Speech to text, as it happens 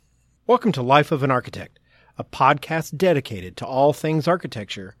Welcome to Life of an Architect, a podcast dedicated to all things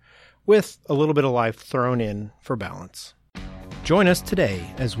architecture, with a little bit of life thrown in for balance. Join us today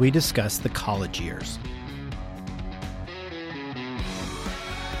as we discuss the college years.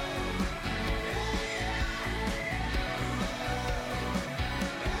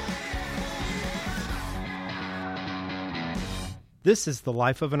 This is the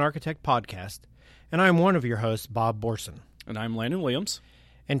Life of an Architect podcast, and I'm one of your hosts, Bob Borson. And I'm Landon Williams.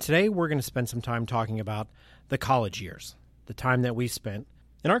 And today we're going to spend some time talking about the college years, the time that we spent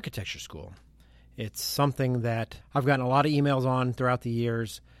in architecture school. It's something that I've gotten a lot of emails on throughout the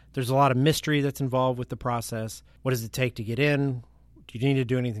years. There's a lot of mystery that's involved with the process. What does it take to get in? Do you need to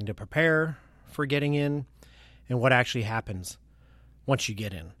do anything to prepare for getting in? And what actually happens once you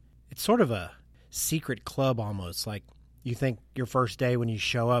get in? It's sort of a secret club almost. Like you think your first day when you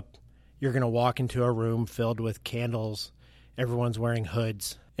show up, you're going to walk into a room filled with candles. Everyone's wearing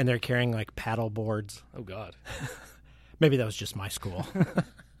hoods, and they're carrying, like, paddle boards. Oh, God. Maybe that was just my school.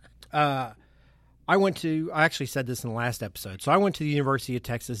 I actually said this in the last episode. So I went to the University of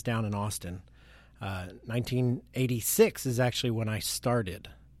Texas down in Austin. 1986 is actually when I started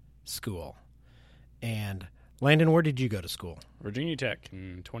school. And, Landon, where did you go to school? Virginia Tech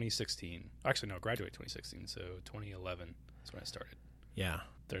in 2016. Actually, no, graduated 2016, so 2011 is when I started. Yeah.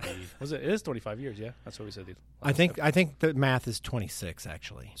 30. It is 25 years, yeah. That's what we said. I think the math is 26,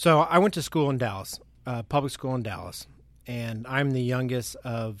 actually. So I went to school in Dallas, public school in Dallas, and I'm the youngest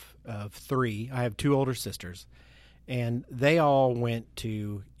of three. I have two older sisters, and they all went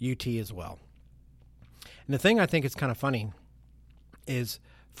to UT as well. And the thing I think is kind of funny is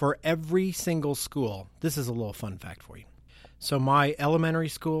for every single school, this is a little fun fact for you. So my elementary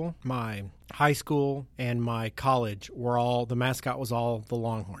school, my high school, and my college the mascot was all the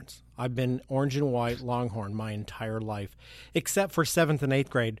Longhorns. I've been orange and white Longhorn my entire life, except for 7th and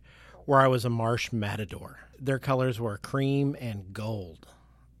 8th grade, where I was a Marsh Matador. Their colors were cream and gold.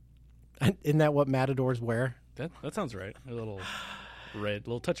 Isn't that what Matadors wear? That sounds right. A little red, a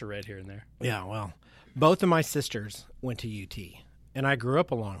little touch of red here and there. Yeah, well, both of my sisters went to UT, and I grew up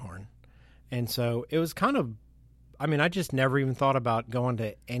a Longhorn. And so it was kind of, I just never even thought about going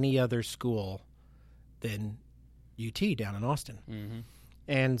to any other school than UT down in Austin. Mm-hmm.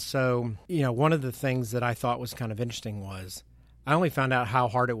 And so, one of the things that I thought was kind of interesting was I only found out how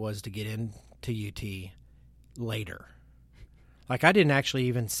hard it was to get into UT later. Like, I didn't actually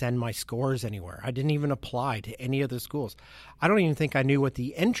even send my scores anywhere. I didn't even apply to any other schools. I don't even think I knew what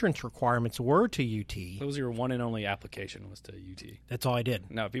the entrance requirements were to UT. That was your one and only application was to UT. That's all I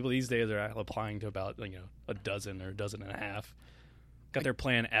did. Now, people these days are applying to about a dozen or a dozen and a half. Got their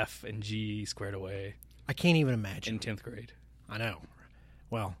plan F and G squared away. I can't even imagine. In 10th grade. I know.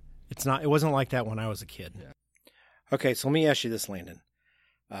 Well, it wasn't like that when I was a kid. Yeah. Okay, so let me ask you this, Landon.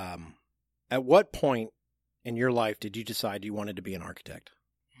 At what point in your life did you decide you wanted to be an architect?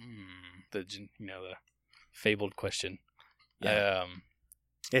 The fabled question. Yeah.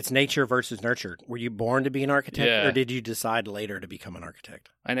 It's nature versus nurture. Were you born to be an architect, or did you decide later to become an architect?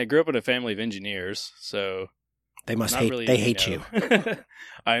 And I grew up in a family of engineers, so they must hate. They hate you.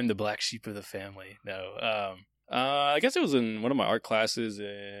 I am the black sheep of the family. No, I guess it was in one of my art classes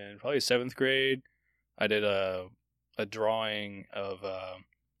in probably 7th grade. I did a drawing of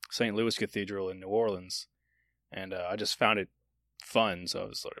St. Louis Cathedral in New Orleans. And I just found it fun, so I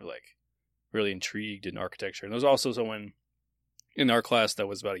was sort of really intrigued in architecture. And there was also someone in our class that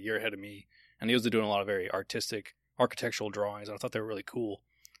was about a year ahead of me, and he was doing a lot of very artistic architectural drawings, and I thought they were really cool.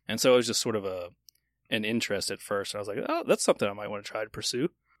 And so it was just sort of an interest at first. And I was like, oh, that's something I might want to try to pursue.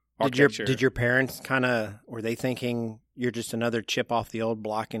 Did your parents were they thinking you're just another chip off the old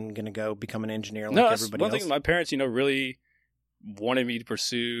block and going to go become an engineer like everybody else? One thing my parents, really wanted me to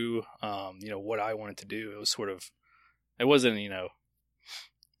pursue, what I wanted to do. It was sort of, it wasn't,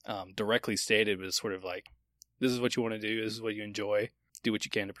 directly stated, but it's sort of like, this is what you want to do. This is what you enjoy. Do what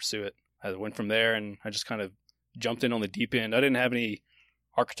you can to pursue it. I went from there and I just kind of jumped in on the deep end. I didn't have any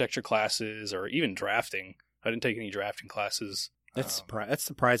architecture classes or even drafting. I didn't take any drafting classes. That's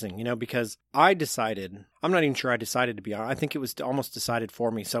surprising, because I'm not even sure I decided to be on. I think it was almost decided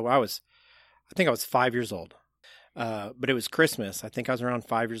for me. So I think I was 5 years old. But it was Christmas. I think I was around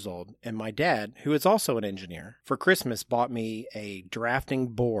 5 years old. And my dad, who is also an engineer, for Christmas bought me a drafting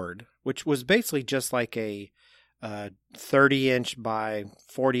board, which was basically just like a 30-inch by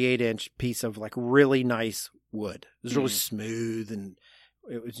 48-inch piece of really nice wood. It was really smooth, and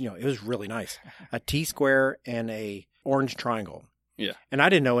it was really nice. A T-square and a orange triangle. Yeah. And I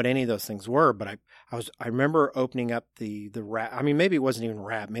didn't know what any of those things were, but I remember opening up the wrap. Maybe it wasn't even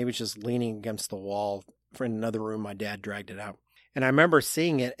wrap. Maybe it's just leaning against the wall. In another room, my dad dragged it out. And I remember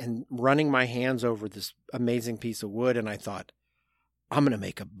seeing it and running my hands over this amazing piece of wood, and I thought, I'm going to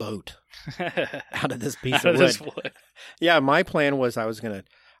make a boat out of this piece of wood. Yeah, my plan was I was going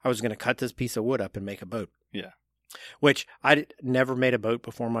to cut this piece of wood up and make a boat. Yeah. Which I never made a boat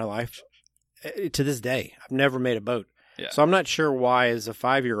before in my life. To this day, I've never made a boat. Yeah. So I'm not sure why, as a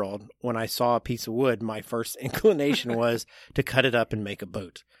 5-year-old, when I saw a piece of wood, my first inclination was to cut it up and make a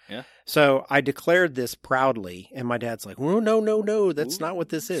boat. Yeah. So I declared this proudly, and my dad's like, "Well, no, that's not what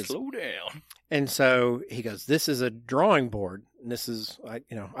this is." Slow down. And so he goes, "This is a drawing board. And this is,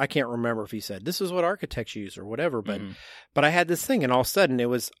 I can't remember if he said this is what architects use or whatever, but I had this thing, and all of a sudden it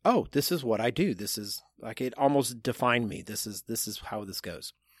was, oh, this is what I do. This is like, it almost defined me. This is how this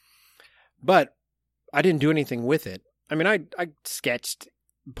goes. But I didn't do anything with it. I mean, I sketched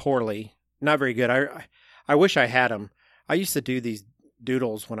poorly, not very good. I wish I had them. I used to do these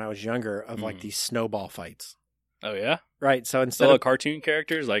doodles when I was younger of like these snowball fights. Oh yeah, right. So instead of of cartoon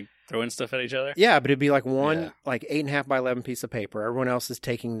characters like throwing stuff at each other. Yeah, but it'd be like one like 8.5 by 11 piece of paper. Everyone else is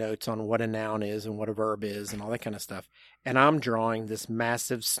taking notes on what a noun is and what a verb is and all that kind of stuff. And I'm drawing this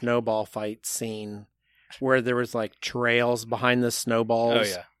massive snowball fight scene where there was like trails behind the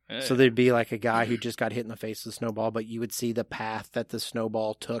snowballs. Oh yeah. So there'd be like a guy who just got hit in the face with a snowball, but you would see the path that the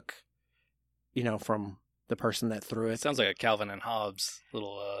snowball took, from the person that threw it. Sounds like a Calvin and Hobbes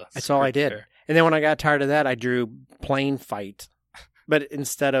little That's all I did. There. And then when I got tired of that, I drew plane fight. But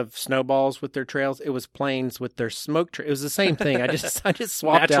instead of snowballs with their trails, it was planes with their smoke trails. It was the same thing. I just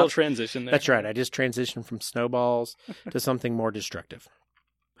swapped Natural out. transition there. That's right. I just transitioned from snowballs to something more destructive.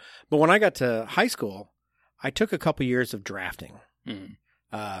 But when I got to high school, I took a couple years of drafting. Mm.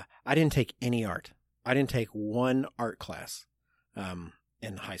 I didn't take any art. I didn't take one art class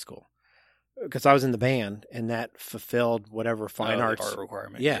in high school because I was in the band, and that fulfilled whatever fine arts art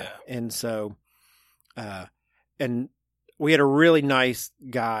requirement. Yeah. And so, and we had a really nice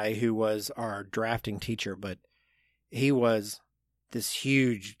guy who was our drafting teacher, but he was this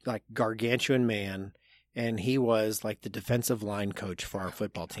huge, like gargantuan man. And he was like the defensive line coach for our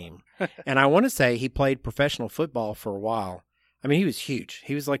football team. And I want to say he played professional football for a while. I mean, he was huge.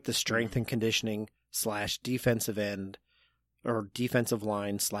 He was like the strength and conditioning / defensive end or defensive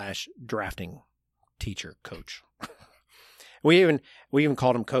line / drafting teacher coach. We even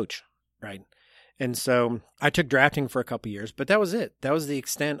called him coach, right? And so I took drafting for a couple years, but that was it. That was the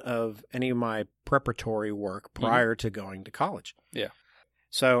extent of any of my preparatory work prior to going to college. Yeah.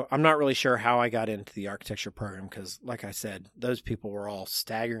 So I'm not really sure how I got into the architecture program because, like I said, those people were all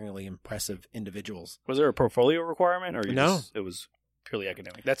staggeringly impressive individuals. Was there a portfolio requirement, or no? It was purely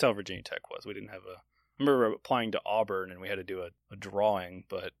academic. That's how Virginia Tech was. We didn't have a. I remember applying to Auburn, and we had to do a drawing.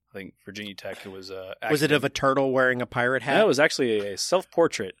 But I think Virginia Tech, it was was it of a turtle wearing a pirate hat? No, it was actually a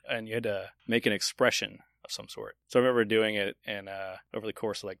self-portrait, and you had to make an expression of some sort. So I remember doing it, and over the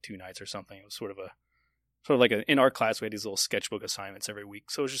course of like 2 nights or something, it was sort of like in our class, we had these little sketchbook assignments every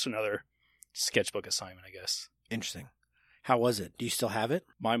week. So it was just another sketchbook assignment, I guess. Interesting. How was it? Do you still have it?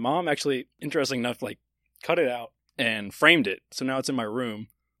 My mom actually, interesting enough, like cut it out and framed it. So now it's in my room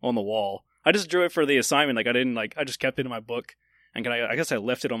on the wall. I just drew it for the assignment. I just kept it in my book. And I guess I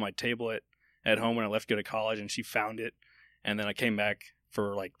left it on my table at home when I left to go to college, and she found it. And then I came back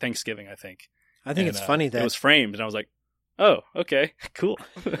for like Thanksgiving, I think. I think it's funny that it was framed, and I was like, oh, okay, cool.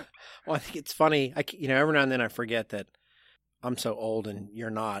 Well, I think it's funny. Every now and then I forget that I'm so old and you're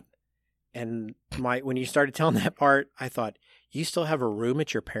not. And when you started telling that part, I thought, you still have a room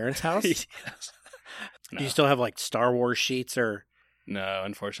at your parents' house? Yes. No. Do you still have like Star Wars sheets or? No,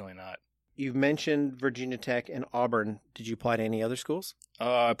 unfortunately not. You've mentioned Virginia Tech and Auburn. Did you apply to any other schools?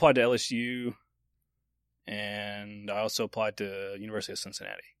 I applied to LSU, and I also applied to University of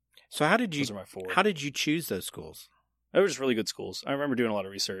Cincinnati. So those are my 4. How did you choose those schools? They were just really good schools. I remember doing a lot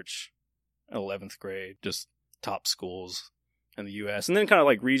of research in 11th grade, just top schools in the U.S. And then kind of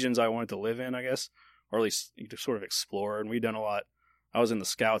like regions I wanted to live in, I guess, or at least to sort of explore. And we'd done a lot. I was in the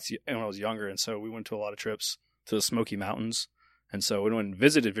Scouts when I was younger, and so we went to a lot of trips to the Smoky Mountains. And so when we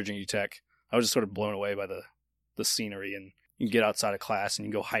visited Virginia Tech, I was just sort of blown away by the scenery. And you can get outside of class and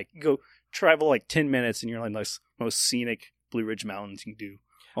you go hike, you go travel like 10 minutes, and you're like the most scenic Blue Ridge Mountains. You can do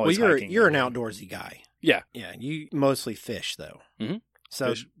all this hiking. You're an outdoorsy guy. Yeah. Yeah. You mostly fish, though. Mm-hmm.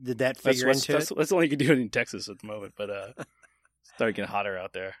 So fish. Did that figure into it? That's all you can do in Texas at the moment, but it's starting to get hotter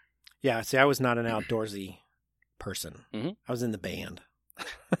out there. Yeah. See, I was not an outdoorsy person. Mm-hmm. I was in the band.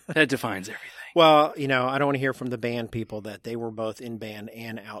 That defines everything. Well, I don't want to hear from the band people that they were both in band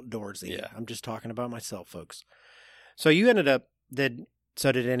and outdoorsy. Yeah. I'm just talking about myself, folks. So you ended up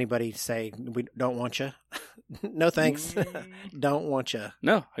So did anybody say, we don't want you? No, thanks. Don't want you.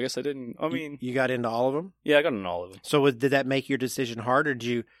 No, I guess I didn't. I mean, you got into all of them? Yeah, I got into all of them. So did that make your decision hard, or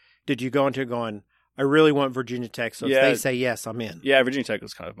did you go into it going, I really want Virginia Tech, so if they say yes, I'm in? Yeah, Virginia Tech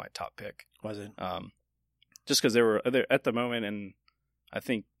was kind of my top pick. Was it? Just because they were at the moment, and I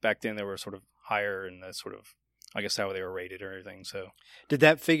think back then they were sort of higher in the sort of, I guess, how they were rated or everything. So did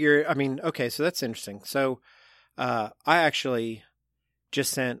that figure? I mean, okay, so that's interesting. So I actually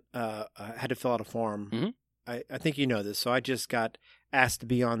just sent. I had to fill out a form. Mm-hmm. I think you know this. So I just got asked to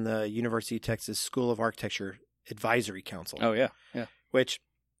be on the University of Texas School of Architecture Advisory Council. Oh yeah. Which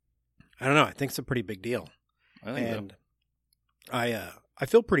I don't know. I think it's a pretty big deal. I think so. I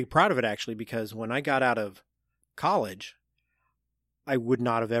feel pretty proud of it actually, because when I got out of college, I would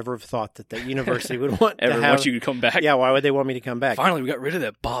not have ever thought that university would want want you to come back. Yeah, why would they want me to come back? Finally, we got rid of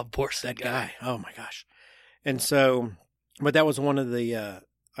that Bob Borson that guy. Oh my gosh! And so, but that was one of the.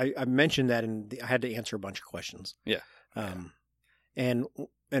 I mentioned that, and I had to answer a bunch of questions. Yeah. And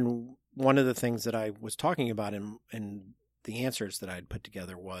one of the things that I was talking about in the answers that I had put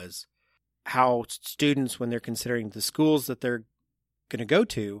together was how students, when they're considering the schools that they're going to go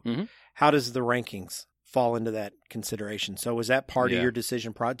to, mm-hmm. how does the rankings fall into that consideration? So was that part of your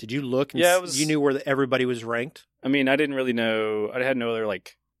decision process? Did you look and you knew where everybody was ranked? I mean, I didn't really know. I had no other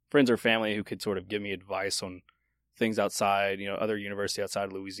friends or family who could sort of give me advice on things outside, other university outside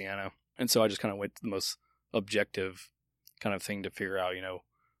of Louisiana. And so I just kind of went to the most objective kind of thing to figure out,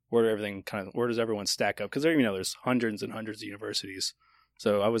 where does everyone stack up? Because there's hundreds and hundreds of universities.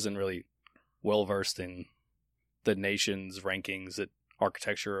 So I wasn't really well versed in the nation's rankings at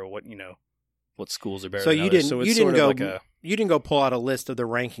architecture or what schools are better. So you didn't go pull out a list of the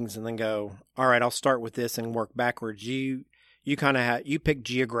rankings and then go, all right, I'll start with this and work backwards. You kind of you picked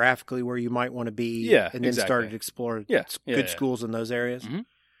geographically where you might want to be, and then started to explore good schools in those areas. Mm-hmm.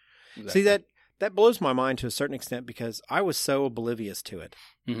 Exactly. See, that blows my mind to a certain extent, because I was so oblivious to it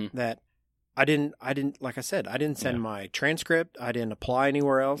mm-hmm. that I didn't, like I said, I didn't send my transcript. I didn't apply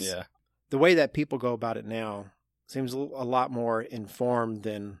anywhere else. Yeah. The way that people go about it now seems a lot more informed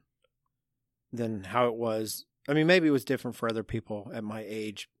than how it was. I mean, maybe it was different for other people at my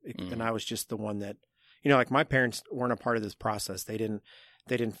age, and I was just the one that, my parents weren't a part of this process. They didn't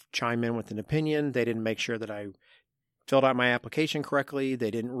chime in with an opinion. They didn't make sure that I filled out my application correctly.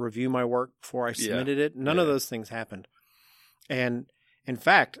 They didn't review my work before I submitted it. None of those things happened. And in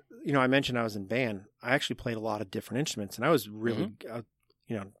fact, I mentioned I was in band. I actually played a lot of different instruments, and I was really,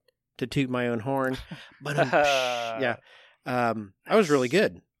 to toot my own horn, but I was really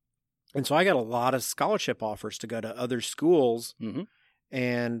good. And so I got a lot of scholarship offers to go to other schools, mm-hmm.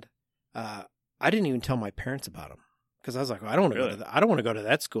 and I didn't even tell my parents about them, because I was like, well, I don't want to go to I don't want to go to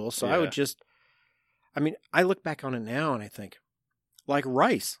that school. So I would just, I look back on it now and I think, like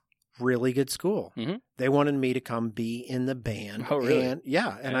Rice, really good school. Mm-hmm. They wanted me to come be in the band. Oh, really?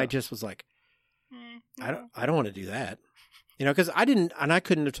 And I just was like, I don't want to do that. Because I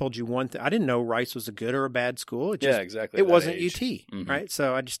couldn't have told you one thing. I didn't know Rice was a good or a bad school. Exactly. It wasn't age. UT, mm-hmm. right?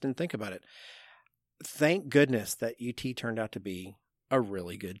 So I just didn't think about it. Thank goodness that UT turned out to be a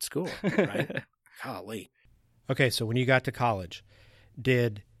really good school, right? Golly. Okay, so when you got to college,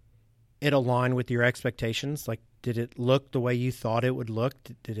 did it align with your expectations? Like, did it look the way you thought it would look?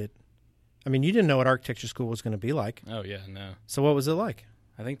 Did it? I mean, you didn't know what architecture school was going to be like. Oh, yeah, no. So what was it like?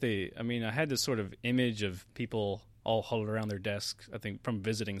 I think I had this sort of image of people all huddled around their desks, I think, from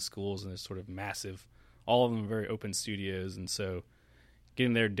visiting schools, and it's sort of massive. All of them very open studios, and so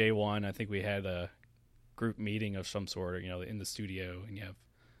getting there day one, I think we had a group meeting of some sort, in the studio, and it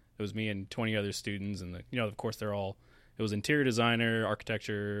was me and 20 other students, and of course it was interior designer,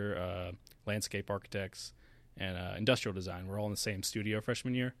 architecture, landscape architects, and industrial design. We're all in the same studio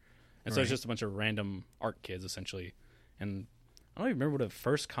freshman year, and so it's just a bunch of random art kids essentially. And I don't even remember what the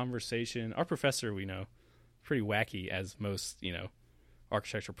first conversation. Our professor, pretty wacky, as most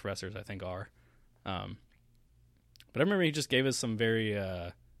architecture professors I think are, but I remember he just gave us some very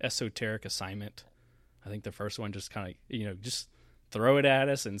esoteric assignment. I think the first one just kind of just throw it at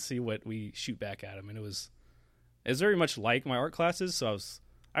us and see what we shoot back at him. And it was very much like my art classes. So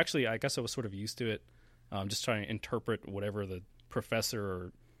I guess I was sort of used to it. Just trying to interpret whatever the professor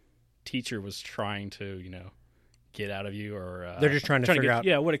or teacher was trying to, get out of you, or they're just trying to figure out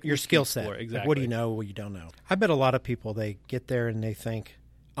what your skill set. Exactly. Like, what do you know, what you don't know. I bet a lot of people, they get there and they think,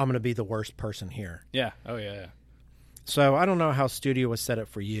 I'm going to be the worst person here. Yeah. Oh, yeah. So I don't know how studio was set up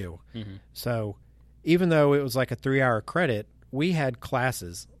for you. Mm-hmm. So even though it was like a 3-hour credit, we had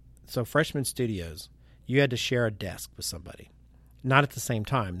classes. So freshman studios, you had to share a desk with somebody. Not at the same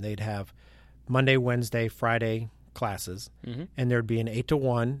time. They'd have Monday, Wednesday, Friday classes, Mm-hmm. and there'd be an 8 to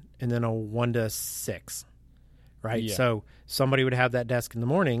 1 and then a 1 to 6, right? Yeah. So somebody would have that desk in the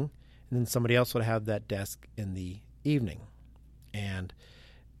morning, and then somebody else would have that desk in the evening. And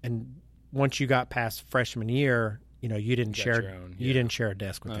once you got past freshman year, you didn't You got share your own, you yeah. didn't share a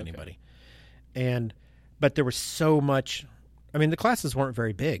desk with Okay. anybody. But there was so much. I mean, the classes weren't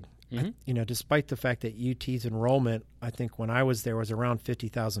very big. Mm-hmm. Despite the fact that UT's enrollment, I think when I was there was around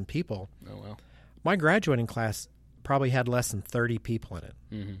 50,000 people. Oh, wow. My graduating class probably had less than 30 people in it.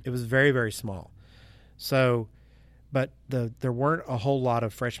 Mm-hmm. It was very, very small. So, but there weren't a whole lot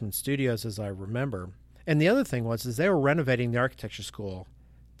of freshman studios as I remember. And the other thing is they were renovating the architecture school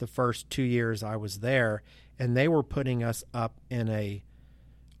the first 2 years I was there, and they were putting us up in a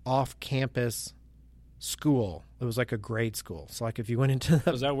off-campus school. It was like a grade school. So like if you went into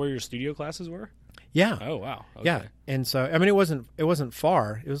the Was that where your studio classes were? yeah. Oh, wow. Okay. Yeah. And so I mean it wasn't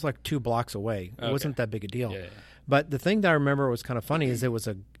far. It was like 2 blocks away. It Okay. wasn't that big a deal. Yeah. But the thing that I remember was kind of funny is it was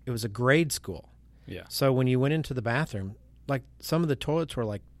a grade school. Yeah. So when you went into the bathroom, like some of the toilets were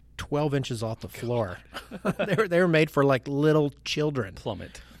like 12 inches off the floor. they were made for like little children.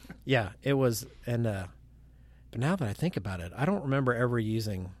 Plummet. Yeah, it was. And but now that I think about it, I don't remember ever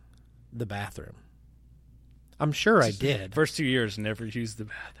using the bathroom. I'm sure I did. First 2 years, never used the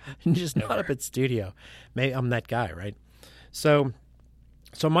bathroom. Just not up at studio. Maybe I'm that guy, right? So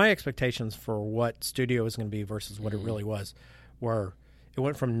my expectations for what studio was going to be versus what it really was were it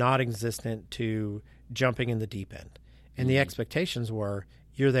went from not existent to jumping in the deep end. And the expectations were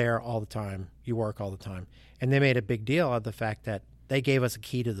you're there all the time, you work all the time. And they made a big deal of the fact that they gave us a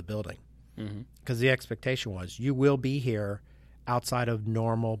key to the building because the expectation was you will be here outside of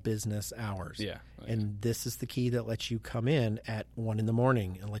normal business hours. Yeah. And this is the key that lets you come in at 1 a.m.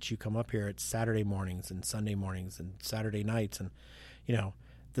 and lets you come up here at Saturday mornings and Sunday mornings and Saturday nights. And,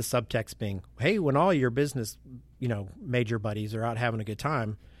 the subtext being, hey, when all your business, major buddies are out having a good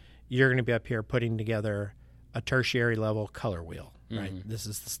time, you're going to be up here putting together a tertiary level color wheel, right? This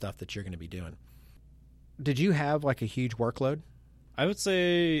is the stuff that you're going to be doing. Did you have like a huge workload? I would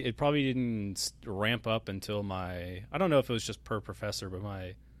say it probably didn't ramp up until I don't know if it was just per professor, but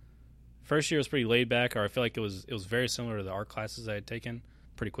my first year was pretty laid back, or I feel like it was very similar to the art classes I had taken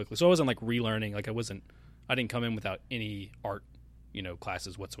pretty quickly. So I wasn't like relearning, like I didn't come in without any art,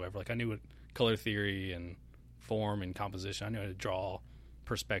 classes whatsoever. Like I knew what color theory and form and composition, I knew how to draw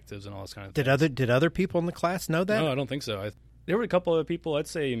perspectives and all this kind of thing. Did other people in the class know that? No, I don't think so. There were a couple of people, I'd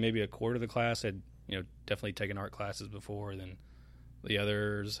say maybe a quarter of the class had, definitely taken art classes before. Then the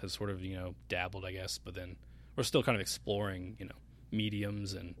others has sort of, dabbled, I guess. But then we're still kind of exploring,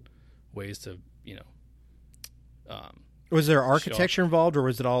 mediums and ways to, Was there architecture involved, or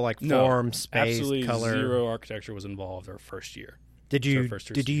was it all like form, space, absolutely color? Zero architecture was involved our first year. Did you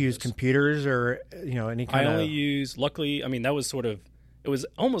use computers or any kind of? I only used. Luckily, I mean that was sort of. It was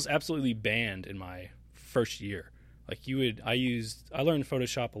almost absolutely banned in my first year. Like I learned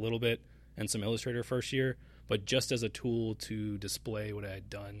Photoshop a little bit and some Illustrator first year, but just as a tool to display what I had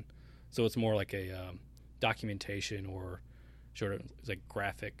done. So it's more like a documentation or sort of like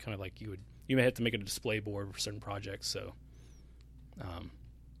graphic, kind of like you may have to make a display board for certain projects. So,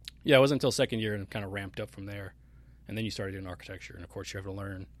 it wasn't until second year and kind of ramped up from there. And then you started doing architecture, and of course you have to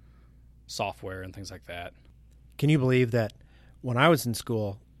learn software and things like that. Can you believe that when I was in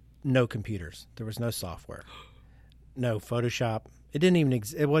school, no computers, there was no software, no Photoshop. It didn't even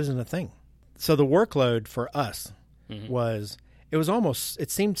it wasn't a thing. So the workload for us was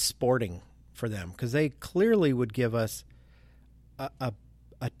it seemed sporting for them because they clearly would give us a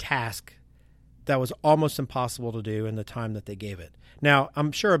task that was almost impossible to do in the time that they gave it. Now,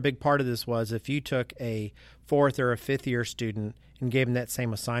 I'm sure a big part of this was if you took a 4th or a 5th year student and gave them that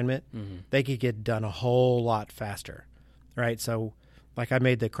same assignment, they could get done a whole lot faster, right? So like I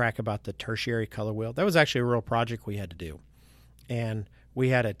made the crack about the tertiary color wheel. That was actually a real project we had to do. And we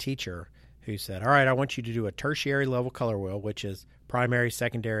had a teacher who said, all right, I want you to do a tertiary level color wheel, which is primary,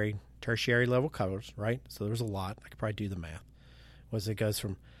 secondary, tertiary level colors, right? So there's a lot. I could probably do the math. It goes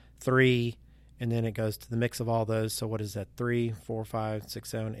from 3, and then it goes to the mix of all those. So what is that? 3, 4, 5, 6,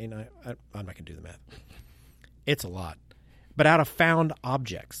 7, 8, 9. I'm not going to do the math. It's a lot. But out of found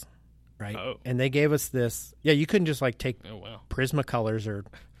objects, right? Oh. And they gave us this. Yeah, you couldn't just like take Prismacolors or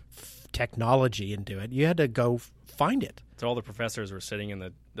technology and do it. You had to go find it. So all the professors were sitting in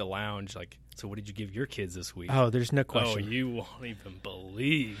the lounge like, so what did you give your kids this week? Oh, there's no question. Oh, you won't even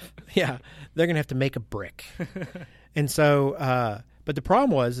believe. Yeah, they're going to have to make a brick. And so, but the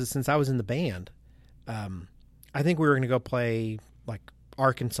problem is since I was in the band, I think we were going to go play like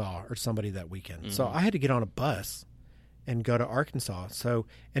Arkansas or somebody that weekend. So I had to get on a bus and go to Arkansas. So,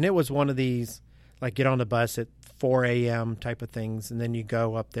 and it was one of these, like get on the bus at 4 a.m. type of things, and then you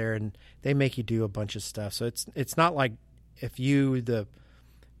go up there and they make you do a bunch of stuff. So it's not like if you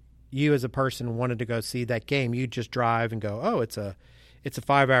as a person wanted to go see that game, you just drive and go, oh, it's a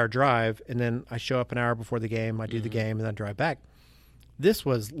 5-hour drive, and then I show up an hour before the game, I do the game, and then drive back. This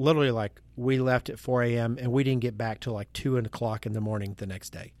was literally like we left at 4 a.m. and we didn't get back till like 2 o'clock in the morning the next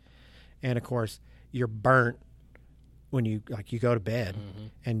day. And of course, you're burnt when you go to bed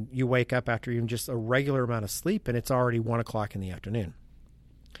and you wake up after even just a regular amount of sleep, and it's already 1 o'clock in the afternoon.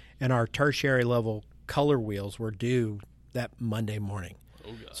 And our tertiary level color wheels were due that Monday morning.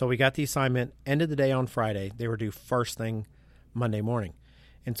 Oh, God. So we got the assignment end of the day on Friday. They were due first thing Monday morning.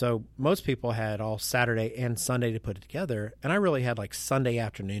 And so most people had all Saturday and Sunday to put it together, and I really had like Sunday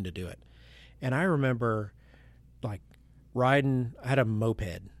afternoon to do it. And I remember like riding, I had a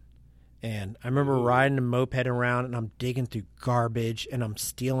moped, and I remember riding a moped around, and I'm digging through garbage, and I'm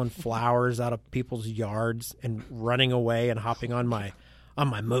stealing flowers out of people's yards and running away and hopping on my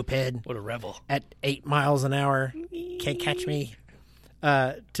moped. What a rebel. At 8 miles an hour. Can't catch me.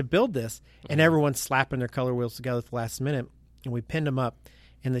 To build this, and everyone's slapping their color wheels together at the last minute, and we pinned them up,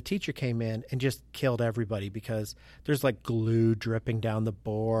 and the teacher came in and just killed everybody because there's like glue dripping down the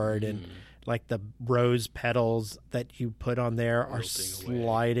board, and like the rose petals that you put on there are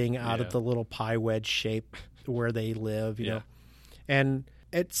sliding out of the little pie wedge shape where they live, you know. And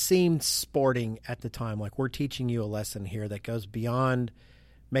it seemed sporting at the time, like we're teaching you a lesson here that goes beyond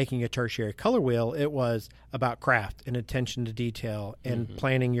making a tertiary color wheel. It was about craft and attention to detail and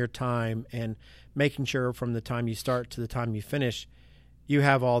planning your time and making sure from the time you start to the time you finish, you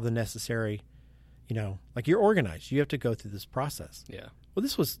have all the necessary, you know, like you're organized. You have to go through this process. Yeah. Well,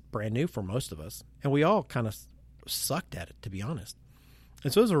 this was brand new for most of us, and we all kind of sucked at it, to be honest.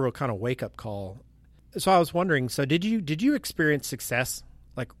 And so it was a real kind of wake-up call. So I was wondering, so did you experience success,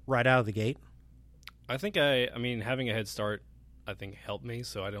 like, right out of the gate? I think I mean, having a head start, I think helped me.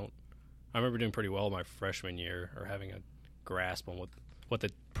 So I remember doing pretty well my freshman year, or having a grasp on what the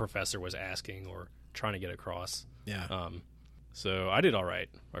professor was asking or trying to get across. Yeah. So I did all right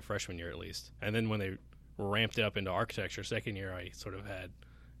my freshman year at least. And then when they ramped it up into architecture second year,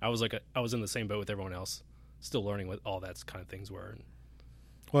 I was in the same boat with everyone else, still learning what all that kind of things were.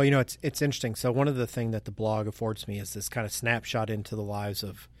 Well, you know, it's interesting. So one of the things that the blog affords me is this kind of snapshot into the lives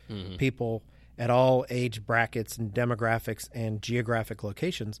of people at all age brackets and demographics and geographic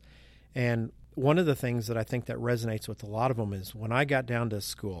locations. And one of the things that I think that resonates with a lot of them is when I got down to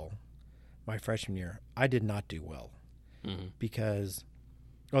school my freshman year, I did not do well because,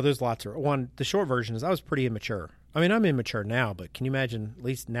 well, there's lots of, one, the short version is I was pretty immature. I mean, I'm immature now, but can you imagine, at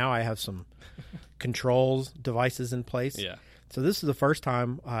least now I have some controls, devices in place. Yeah. So this is the first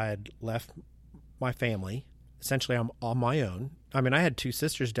time I had left my family. Essentially, I'm on my own. I mean, I had two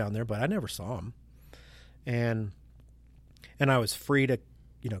sisters down there, but I never saw them. And I was free to,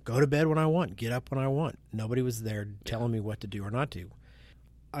 you know, go to bed when I want, get up when I want. Nobody was there telling me what to do or not do.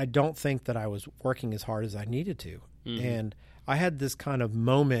 I don't think that I was working as hard as I needed to. And I had this kind of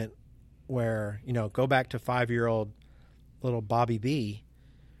moment where, you know, go back to 5-year-old little Bobby B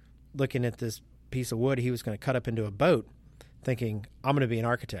looking at this piece of wood he was going to cut up into a boat, thinking, I'm going to be an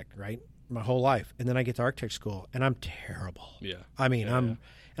architect, right? My whole life. And then I get to architect school and I'm terrible. Yeah. I mean, and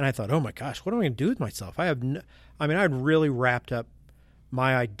I thought, oh my gosh, what am I going to do with myself? I'd really wrapped up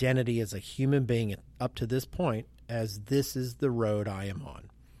my identity as a human being up to this point as this is the road I am on.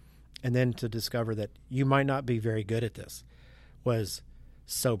 And then to discover that you might not be very good at this was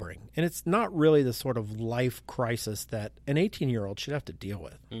sobering. And it's not really the sort of life crisis that an 18-year-old should have to deal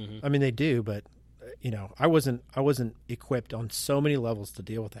with. I mean, they do, but you know, I wasn't equipped on so many levels to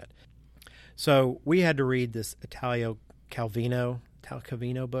deal with that. So we had to read this Italo Calvino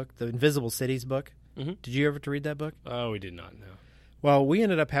book, the Invisible Cities book. Did you ever read that book? Oh, we did not, no. Well, we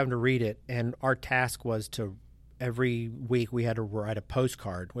ended up having to read it, and our task was to every week we had to write a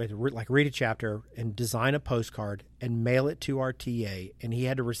postcard. We had to read a chapter and design a postcard and mail it to our TA, and he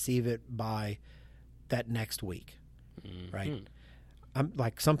had to receive it by that next week, right? I'm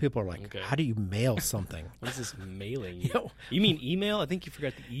like, some people are like, okay, how do you mail something? What is this mailing? You mean email? I think you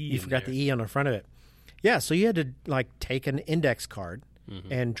forgot the E. You forgot the E on the front of it. Yeah, so you had to like take an index card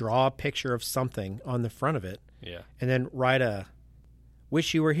and draw a picture of something on the front of it. Yeah. And then write a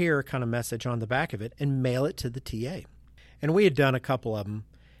wish you were here kind of message on the back of it and mail it to the TA. And we had done a couple of them,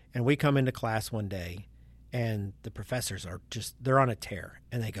 and we come into class one day and the professors are they're on a tear,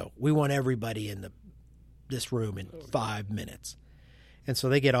 and they go, we want everybody in this room in 5 minutes. And so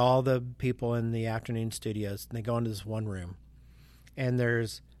they get all the people in the afternoon studios, and they go into this one room, and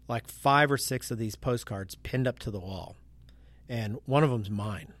there's like 5 or 6 of these postcards pinned up to the wall, and one of them's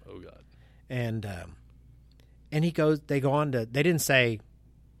mine. Oh, God. and they go on to, they didn't say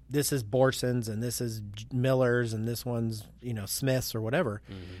this is Borson's and this is Miller's and this one's, Smith's or whatever,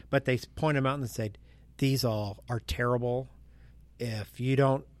 but they point them out and said, these all are terrible. If you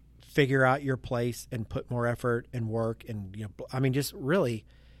don't figure out your place and put more effort and work and, just really,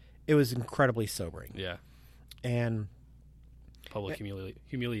 it was incredibly sobering. Yeah. And public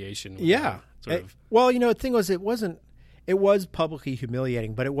humiliation. Yeah. Sort of. Well, the thing was, it was publicly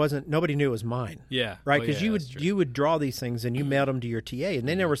humiliating, but it wasn't, nobody knew it was mine. Yeah. Right. Because you would draw these things and you mailed them to your TA and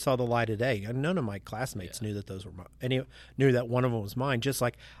they never saw the light of day. And none of my classmates knew that those were mine. And knew that one of them was mine. Just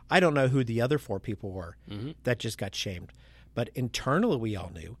like I don't know who the other 4 people were that just got shamed. But internally we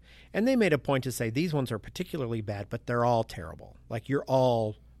all knew. And they made a point to say these ones are particularly bad, but they're all terrible. Like you're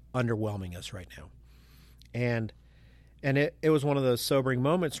all underwhelming us right now. And it was one of those sobering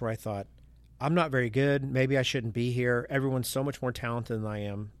moments where I thought, I'm not very good. Maybe I shouldn't be here. Everyone's so much more talented than I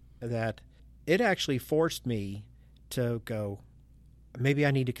am that it actually forced me to go, maybe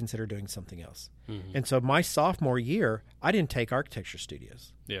I need to consider doing something else. And so my sophomore year, I didn't take architecture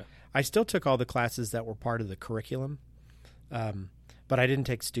studios. Yeah. I still took all the classes that were part of the curriculum, but I didn't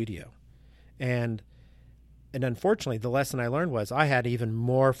take studio. And unfortunately, the lesson I learned was I had even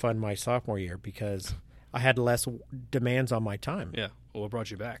more fun my sophomore year because I had less demands on my time. Yeah. Well, what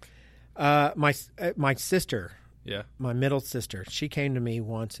brought you back? My sister, Yeah. my middle sister, she came to me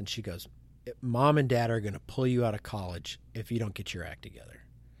once and she goes, Mom and Dad are going to pull you out of college if you don't get your act together.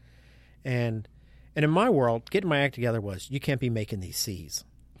 And in my world, getting my act together was you can't be making these C's.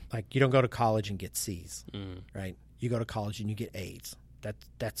 Like you don't go to college and get C's, right? You go to college and you get A's.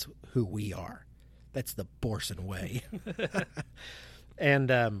 That's who we are. That's the Borson way.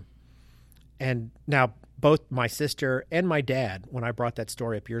 And now both my sister and my dad, when I brought that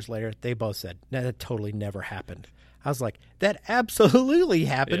story up years later, they both said, no, that totally never happened. I was like, that absolutely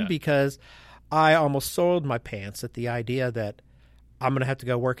happened because I almost soiled my pants at the idea that I'm going to have to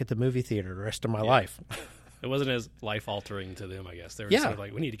go work at the movie theater the rest of my life. It wasn't as life-altering to them, I guess. They were sort of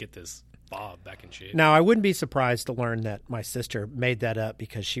like, we need to get this Bob back in shape. Now, I wouldn't be surprised to learn that my sister made that up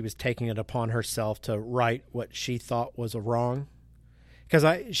because she was taking it upon herself to right what she thought was a wrong.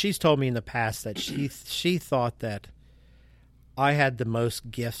 Because she's told me in the past that she thought that I had the most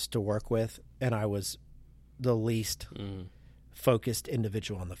gifts to work with and I was the least focused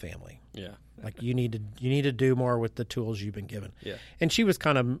individual in the family. Yeah. Like you need to do more with the tools you've been given. Yeah. And she was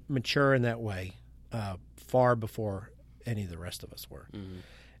kind of mature in that way, far before any of the rest of us were.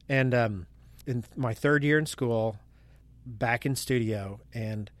 And in my third year in school, back in studio,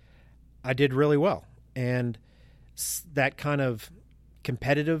 and I did really well. And that kind of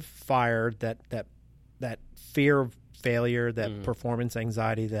competitive fire, that fear of failure, that performance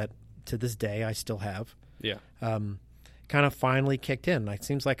anxiety that to this day I still have, kind of finally kicked in. It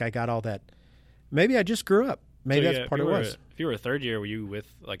seems like I got all that. Maybe I just grew up. Maybe that's part of it was. If you were a third year, were you with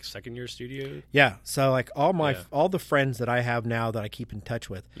like second year studio? Yeah. So like all the friends that I have now that I keep in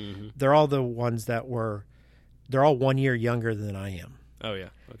touch with, they're all the ones they're all 1 year younger than I am. Oh yeah.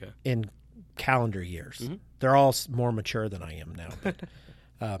 Okay. In calendar years. They're all more mature than I am now.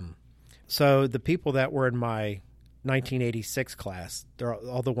 But, so the people that were in my 1986 class, they're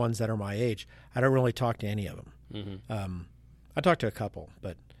all the ones that are my age. I don't really talk to any of them. I talk to a couple,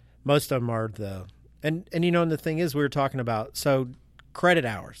 but most of them are and the thing is we were talking about, so credit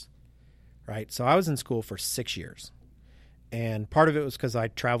hours, right? So I was in school for 6 years, and part of it was because I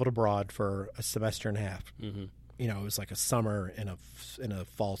traveled abroad for a semester and a half. It was like a summer and a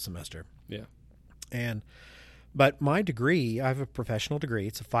fall semester. Yeah. But my degree, I have a professional degree.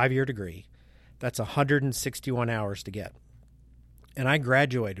 It's a 5-year degree. That's 161 hours to get. And I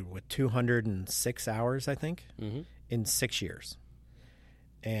graduated with 206 hours, I think, in 6 years.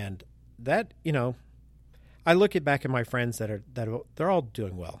 And that, I look back at my friends that they're all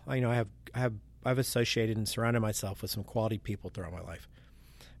doing well. I've associated and surrounded myself with some quality people throughout my life.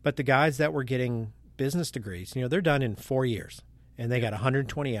 But the guys that were getting business degrees, they're done in 4 years, and they got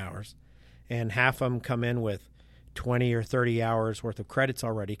 120 hours, and half of them come in with 20 or 30 hours worth of credits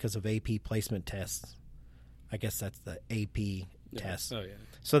already because of AP placement tests. I guess that's the AP test. Oh yeah.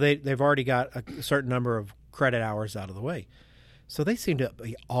 So they've already got a certain number of credit hours out of the way. So they seem to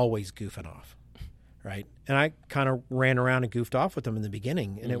be always goofing off, right? And I kind of ran around and goofed off with them in the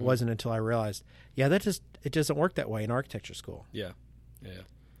beginning, and it wasn't until I realized, it doesn't work that way in architecture school. Yeah, yeah.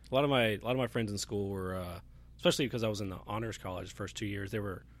 A lot of my friends in school were, especially because I was in the honors college the first 2 years, they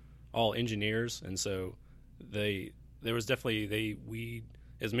were all engineers, and so we weed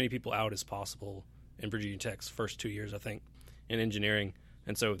as many people out as possible in Virginia Tech's first 2 years, I think, in engineering,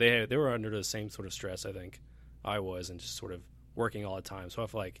 and so they were under the same sort of stress I think I was, and just sort of working all the time. So I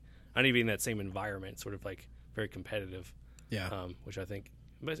feel like I need to be in that same environment, sort of like very competitive. Yeah. Which I think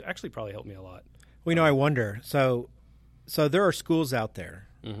but it's actually probably helped me a lot. Well, I wonder. So there are schools out there,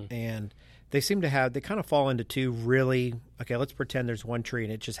 and they seem to have, they kind of fall into two really, okay, let's pretend there's one tree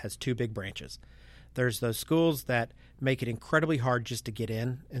and it just has two big branches. There's those schools that make it incredibly hard just to get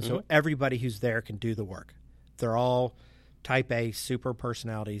in, and so everybody who's there can do the work. They're all type A super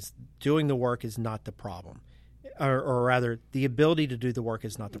personalities. Doing the work is not the problem. Or rather, the ability to do the work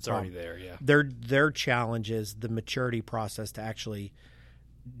is not the problem. It's already there, yeah. Their challenge is the maturity process to actually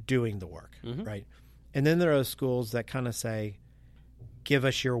doing the work, right? And then there are schools that kind of say, give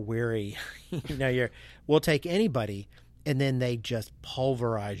us your weary. We'll take anybody, and then they just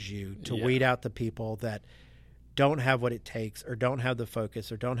pulverize you to weed out the people that don't have what it takes or don't have the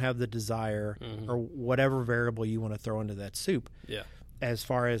focus or don't have the desire or whatever variable you want to throw into that soup. Yeah. As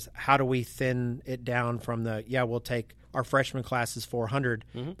far as how do we thin it down from we'll take our freshman class is 400,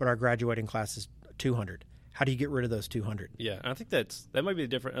 but our graduating class is 200. How do you get rid of those 200? Yeah, and I think that might be the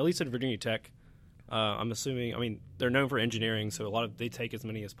difference, at least at Virginia Tech. I'm assuming, I mean, they're known for engineering, so they take as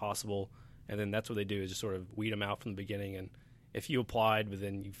many as possible, and then that's what they do is just sort of weed them out from the beginning. And if you applied, but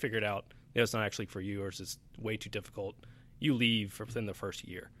then you figured out it's not actually for you or it's just way too difficult, you leave within the first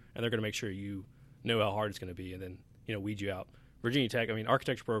year, and they're going to make sure you know how hard it's going to be, and then weed you out. Virginia Tech, I mean,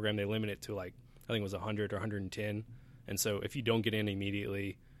 architecture program, they limit it to I think it was 100 or 110. And so if you don't get in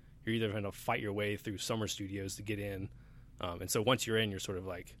immediately, you're either going to fight your way through summer studios to get in. And so once you're in, you're sort of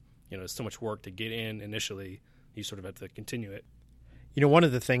it's so much work to get in initially. You sort of have to continue it. One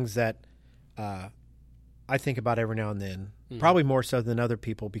of the things that I think about every now and then, probably more so than other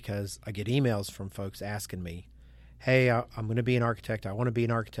people because I get emails from folks asking me, hey, I'm going to be an architect. I want to be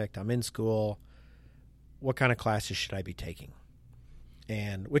an architect. I'm in school. What kind of classes should I be taking?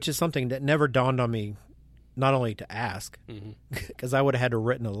 And which is something that never dawned on me, not only to ask, because I would have had to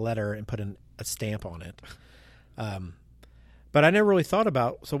written a letter and put a stamp on it. But I never really thought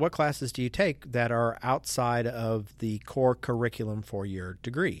about, so what classes do you take that are outside of the core curriculum for your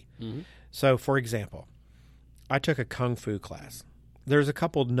degree? So, for example, I took a Kung Fu class. There's a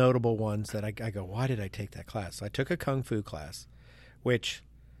couple notable ones that I go, why did I take that class? So I took a Kung Fu class, which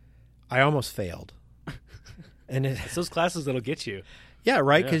I almost failed. And it's those classes that'll get you. Yeah,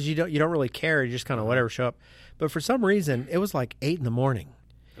 right, because you don't really care. You just kind of whatever show up. But for some reason, it was 8 in the morning.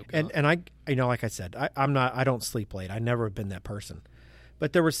 And I, like I said, I don't sleep late. I never have been that person.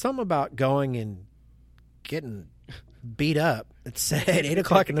 But there was something about going and getting beat up at 8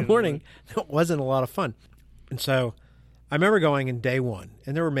 o'clock in the morning that wasn't a lot of fun. And so I remember going in day one,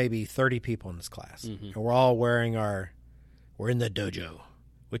 and there were maybe 30 people in this class. And we're all wearing we're in the dojo,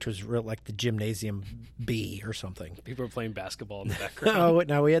 which was real like the gymnasium B or something. People were playing basketball in the background.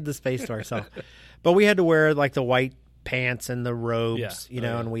 No, we had the space to ourselves. But we had to wear the white pants and the robes,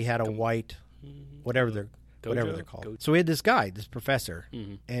 and we had a white, whatever they're called. So we had this guy, this professor,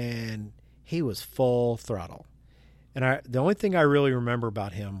 and he was full throttle. And the only thing I really remember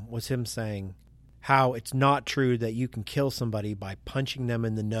about him was him saying how it's not true that you can kill somebody by punching them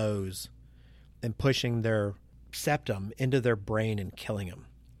in the nose and pushing their septum into their brain and killing them.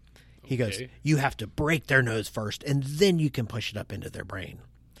 He goes, you have to break their nose first, and then you can push it up into their brain.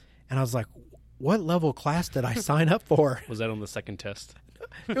 And I was like, what level class did I sign up for? Was that on the second test?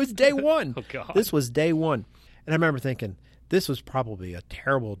 It was day one. Oh, God. This was day one. And I remember thinking, this was probably a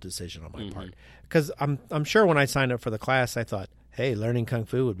terrible decision on my part. Because I'm sure when I signed up for the class, I thought, hey, learning Kung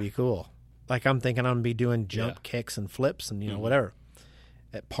Fu would be cool. I'm thinking I'm going to be doing jump kicks and flips and, whatever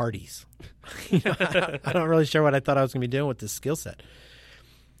at parties. I'm not really sure what I thought I was going to be doing with this skill set.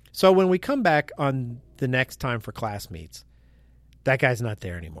 So when we come back on the next time for class meets, that guy's not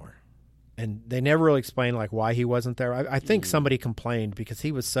there anymore. And they never really explained why he wasn't there. I think somebody complained because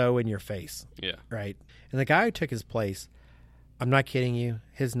he was so in your face. Yeah. Right. And the guy who took his place, I'm not kidding you,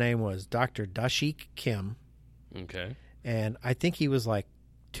 his name was Dr. Dashik Kim. Okay. And I think he was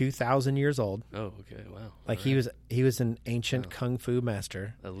 2,000 years old. Oh, okay. Wow. He was an ancient Kung Fu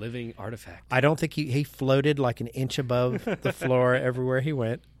master. A living artifact. I don't think he floated an inch above the floor everywhere he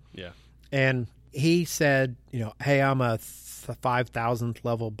went. Yeah. And he said, hey, I'm a 5,000th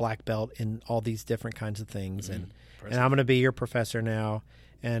level black belt in all these different kinds of things. And I'm going to be your professor now.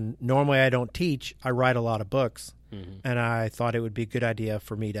 And normally I don't teach. I write a lot of books. And I thought it would be a good idea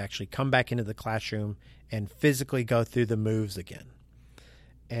for me to actually come back into the classroom and physically go through the moves again.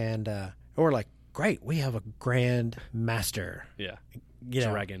 And we're like, great, we have a grand master. Yeah.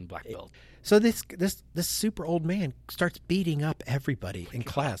 dragon black belt. So this super old man starts beating up everybody in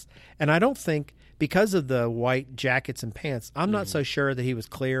class. And I don't think, because of the white jackets and pants, I'm not so sure that he was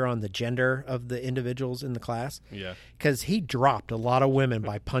clear on the gender of the individuals in the class. Yeah. Because he dropped a lot of women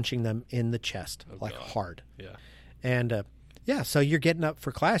by punching them in the chest, hard. Yeah. And, so you're getting up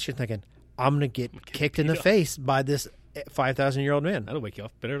for class. You're thinking, I'm going to get kicked in the face by this 5,000-year-old man. That'll wake you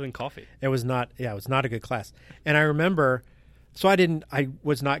up better than coffee. It was not a good class. And I remember, so I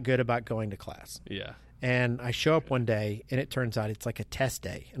was not good about going to class. Yeah. And I show up one day, and it turns out it's like a test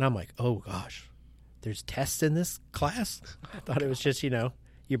day. And I'm like, oh, gosh, there's tests in this class? I thought it was just,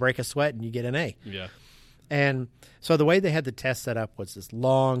 you break a sweat and you get an A. Yeah. And so the way they had the test set up was this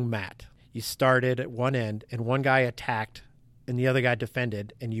long mat. You started at one end, and one guy attacked, and the other guy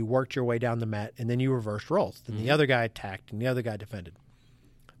defended, and you worked your way down the mat, and then you reversed roles. Then the other guy attacked, and the other guy defended.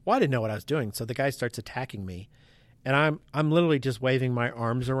 Well, I didn't know what I was doing, so the guy starts attacking me, and I'm literally just waving my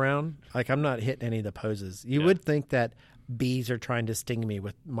arms around. Like, I'm not hitting any of the poses. You would think that bees are trying to sting me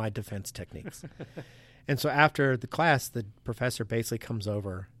with my defense techniques. And so after the class, the professor basically comes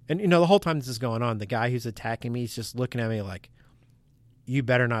over, and, the whole time this is going on, the guy who's attacking me is just looking at me like, you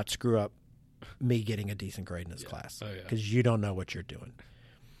better not screw up me getting a decent grade in this class, because you don't know what you're doing.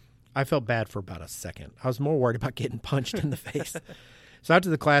 I felt bad for about a second. I was more worried about getting punched in the face. So after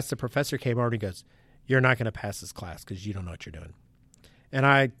the class, the professor came over and he goes, you're not going to pass this class because you don't know what you're doing. And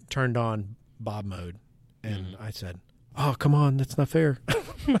I turned on Bob mode, and I said, oh, come on, that's not fair.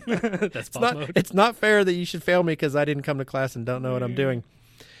 That's Bob mode. It's not fair that you should fail me because I didn't come to class and don't know what I'm doing.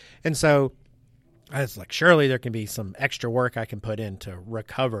 And so I was like, surely there can be some extra work I can put in to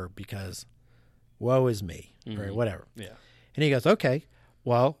recover, because woe is me, or whatever. Yeah. And he goes, okay,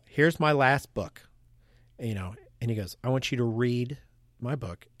 well, here's my last book, and he goes, I want you to read my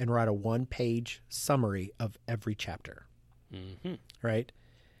book and write a 1-page summary of every chapter. Right?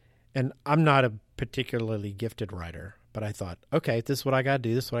 And I'm not a particularly gifted writer, but I thought, okay, this is what I got to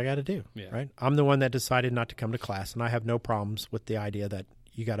do. This is what I got to do. Yeah. Right? I'm the one that decided not to come to class, and I have no problems with the idea that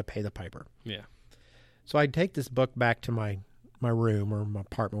you got to pay the piper. Yeah. So I take this book back to my room or my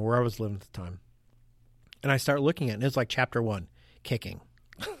apartment where I was living at the time, and I start looking at it, and it's like chapter 1, kicking.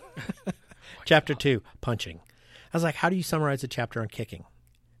 Chapter 2, punching. I was like, how do you summarize a chapter on kicking?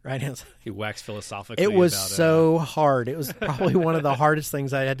 Right? He waxed philosophically. It was about so hard. It was probably one of the hardest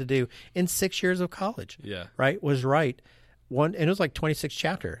things I had to do in 6 years of college. Yeah. Right? Was write one, and it was like 26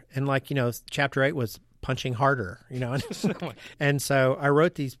 chapter. And chapter 8 was punching harder, And so I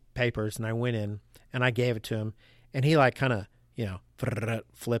wrote these papers, and I went in and I gave it to him, and he kind of,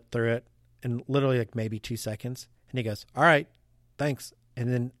 flipped through it in literally maybe 2 seconds. And he goes, all right, thanks.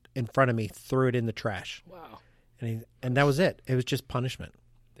 And then in front of me, threw it in the trash. Wow. And that was it. It was just punishment.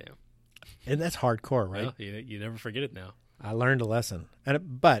 Damn. And that's hardcore, right? Well, you never forget it now. I learned a lesson.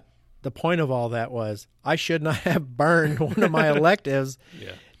 But the point of all that was I should not have burned one of my electives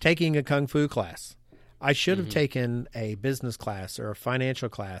taking a kung fu class. I should have taken a business class or a financial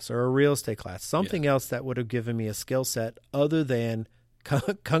class or a real estate class, something else that would have given me a skill set other than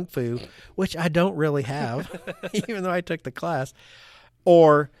kung fu, which I don't really have, even though I took the class,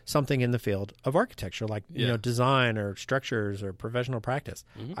 or something in the field of architecture, like design or structures or professional practice.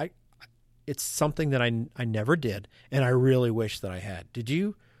 It's something that I never did, and I really wish that I had. Did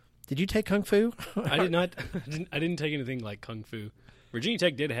you take kung fu? I did not. I didn't take anything like kung fu. Virginia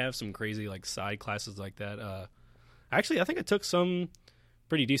Tech did have some crazy side classes like that. Actually, I think I took some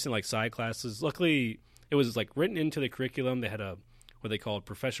pretty decent side classes. Luckily, it was written into the curriculum. They had what they called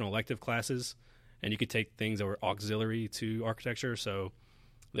professional elective classes, and you could take things that were auxiliary to architecture. So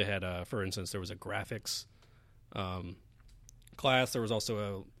they had, for instance, there was a graphics class. There was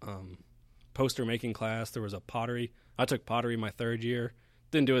also a poster making class. There was a pottery. I took pottery my third year.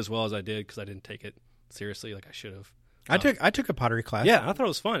 Didn't do as well as I did because I didn't take it seriously like I should have. I took a pottery class. Yeah, I thought it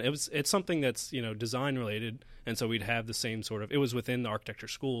was fun. It's something that's design related, and so we'd have the same sort of. It was within the architecture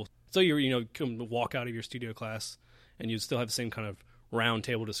school, so you come walk out of your studio class, and you'd still have the same kind of round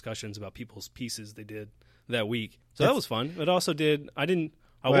table discussions about people's pieces they did that week. So that was fun. It also did. I didn't.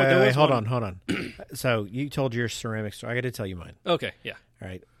 Wait, hold on. So you told your ceramic story. I got to tell you mine. Okay, yeah. All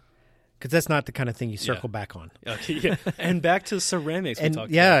right. Because that's not the kind of thing you circle back on. Okay, yeah. And back to ceramics. And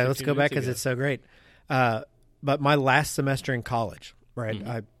let's go back because it's so great. But my last semester in college,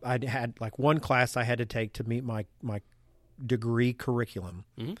 right, I had one class I had to take to meet my degree curriculum.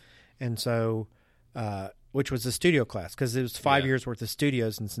 And so, which was a studio class, because it was 5 years worth of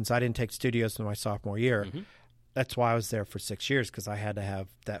studios. And since I didn't take studios in my sophomore year, that's why I was there for 6 years, because I had to have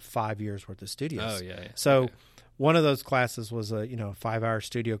that 5 years worth of studios. Oh, yeah. So one of those classes was a 5-hour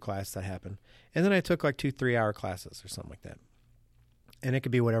studio class that happened. And then I took 2 3-hour classes or something like that. and it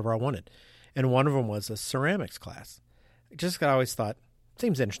could be whatever I wanted. And one of them was a ceramics class. Just I always thought,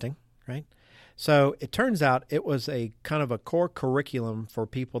 seems interesting, right? So it turns out it was a kind of a core curriculum for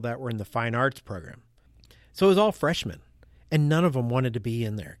people that were in the fine arts program. So it was all freshmen, and none of them wanted to be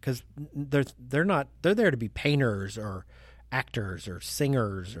in there because they're there to be painters or actors or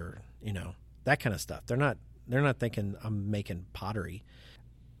singers or, you know, that kind of stuff. They're not thinking I'm making pottery.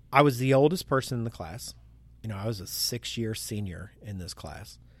 I was the oldest person in the class. You know, I was a 6-year senior in this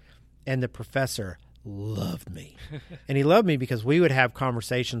class, and the professor loved me. And he loved me because we would have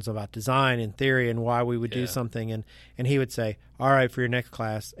conversations about design and theory and why we would do something, and he would say, all right, for your next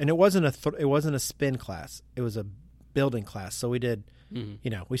class. And it wasn't a spin class. It was a building class. So we did, you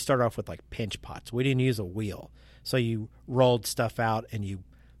know, we started off with like pinch pots. We didn't use a wheel. So you rolled stuff out and you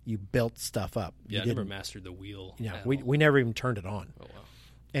built stuff up. Yeah, I never mastered the wheel. You know, we never even turned it on. Oh, wow.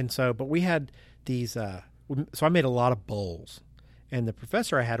 And so, but we had these, so I made a lot of bowls. And the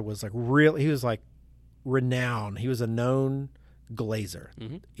professor I had was like he was like renowned. He was a known glazer.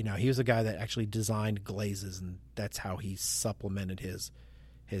 Mm-hmm. You know, he was a guy that actually designed glazes, and that's how he supplemented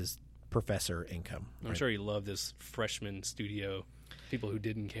his professor income. I'm sure he loved this freshman studio, people who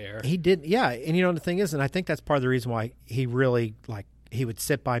didn't care. He did, yeah. And you know, the thing is, and I think that's part of the reason why he really, like, he would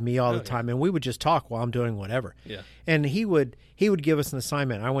sit by me all the time, and we would just talk while I'm doing whatever. Yeah. And he would give us an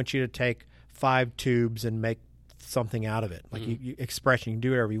assignment. I want you to take 5 tubes and make something out of it, like expression. You can do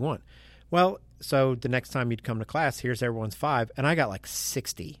whatever you want. Well, so the next time you'd come to class, here's everyone's 5, and I got like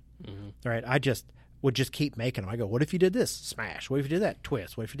 60. Right? I would just keep making them. I go, what if you did this? Smash. What if you did that?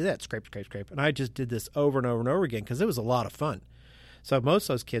 Twist. What if you did that? Scrape, scrape, scrape. And I just did this over and over and over again because it was a lot of fun. So most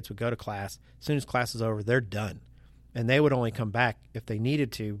of those kids would go to class. As soon as class is over, they're done. And they would only come back if they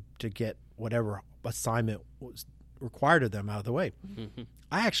needed to get whatever assignment was required of them out of the way. Mm-hmm.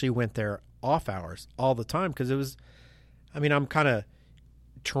 I actually went there off hours all the time because it was, I mean, I'm kind of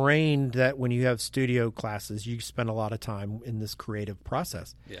trained that when you have studio classes, you spend a lot of time in this creative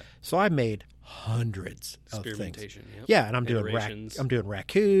process. Yeah. So I made hundreds of things. Yep. Yeah, and I'm doing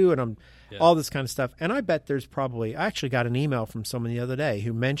raku, and I'm all this kind of stuff. And I bet there's probably, I actually got an email from someone the other day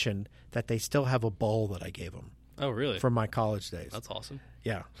who mentioned that they still have a bowl that I gave them. Oh, really? From my college days. That's awesome.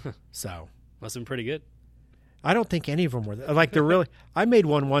 Yeah. So. Must have been pretty good. I don't think any of them were. Like, they're really, I made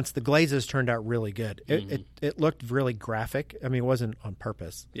one once. The glazes turned out really good. It looked really graphic. I mean, it wasn't on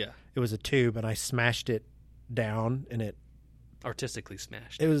purpose. Yeah. It was a tube, and I smashed it down, and it. Artistically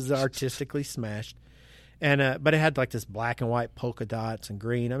smashed. It was artistically smashed. And, but it had like this black and white polka dots and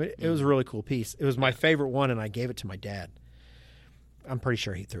green. I mean, it was a really cool piece. It was my favorite one, and I gave it to my dad. I'm pretty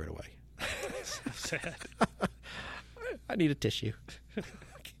sure he threw it away. Sad. I need a tissue. Can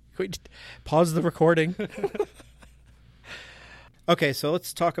we pause the recording? Okay, so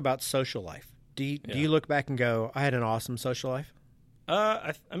let's talk about social life. Do you look back and go, I had an awesome social life?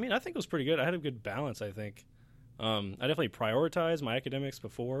 I mean, I think it was pretty good. I had a good balance, I think. I definitely prioritized my academics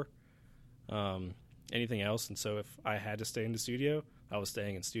before anything else, and so if I had to stay in the studio, I was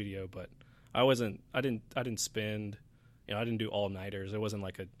staying in studio. But I didn't spend, I didn't do all-nighters. It wasn't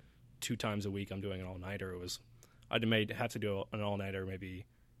like a 2 times a week I'm doing an all-nighter. It was, I'd have to do an all-nighter maybe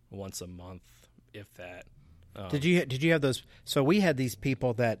once a month, if that. Did you have those? So we had these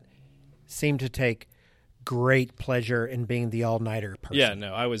people that seemed to take great pleasure in being the all-nighter person. Yeah,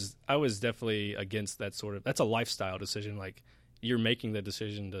 no, I was definitely against that sort of. That's a lifestyle decision. Like, you're making the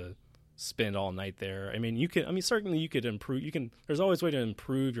decision to spend all night there. I mean, certainly you could improve. There's always a way to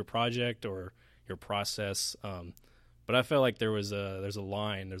improve your project or your process. But I felt like there's a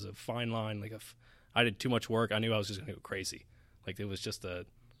line, there's a fine line. Like, if I did too much work, I knew I was just going to go crazy. Like, it was just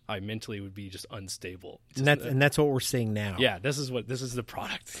I mentally would be just unstable. And that's what we're seeing now. Yeah, this is the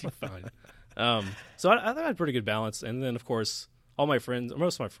product you find. So I thought I had pretty good balance. And then, of course, most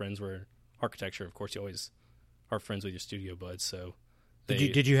of my friends were architecture. Of course, you always are friends with your studio buds. So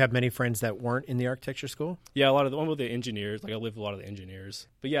did you have many friends that weren't in the architecture school? Yeah, a lot of the one with the engineers. Like, I live with a lot of the engineers.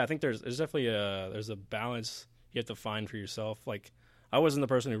 But yeah, I think there's definitely there's a balance you have to find for yourself. Like, I wasn't the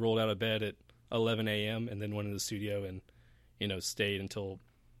person who rolled out of bed at 11 a.m. and then went into the studio and stayed until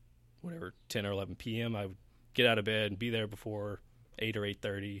whatever 10 or 11 p.m. I would get out of bed and be there before 8 or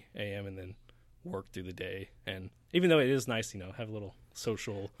 8:30 a.m. and then work through the day. And even though it is nice, have a little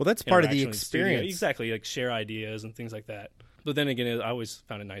social. Well, that's part of the experience. Exactly, like share ideas and things like that. But then again, I always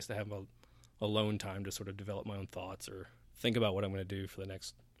found it nice to have a alone time to sort of develop my own thoughts or think about what I'm going to do for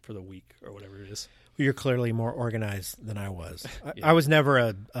the week or whatever it is. Well, you're clearly more organized than I was. I was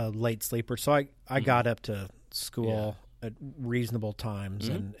never a late sleeper, so I got up to school at reasonable times,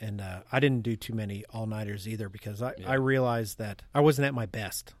 and I didn't do too many all-nighters either because I realized that I wasn't at my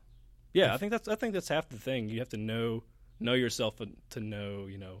best. Yeah, I think that's half the thing. You have to know know yourself to know,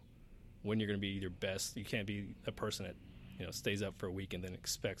 when you're going to be your best. You can't be a person that, stays up for a week and then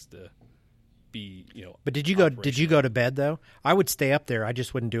expects to be, But did you go to bed though? I would stay up there. I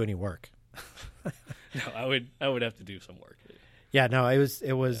just wouldn't do any work. No, I would have to do some work. Yeah, no, it was,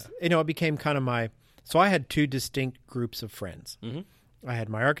 it became kind of so I had two distinct groups of friends. Mm-hmm. I had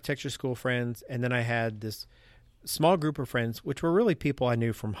my architecture school friends, and then I had this small group of friends, which were really people I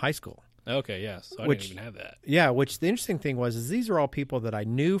knew from high school. Okay, yeah, so I didn't even have that. Yeah, which the interesting thing is these are all people that I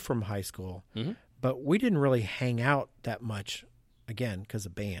knew from high school, mm-hmm. but we didn't really hang out that much, again, because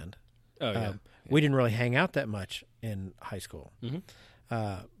of band. Oh, yeah. We didn't really hang out that much in high school. Mm-hmm.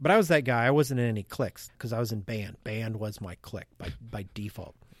 But I was that guy. I wasn't in any cliques because I was in band. Band was my clique by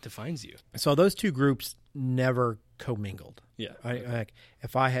default. It defines you. So those two groups never commingled. Yeah.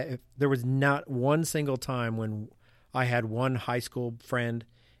 If there was not one single time when I had one high school friend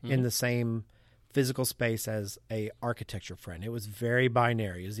mm-hmm. in the same physical space as a architecture friend. It was very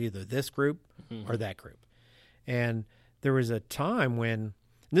binary. It was either this group mm-hmm. or that group. And there was a time when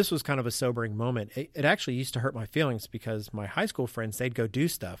this was kind of a sobering moment. It actually used to hurt my feelings because my high school friends, they'd go do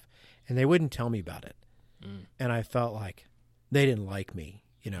stuff and they wouldn't tell me about it. Mm. And I felt like they didn't like me,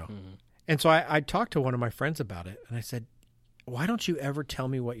 Mm-hmm. And so I talked to one of my friends about it and I said, why don't you ever tell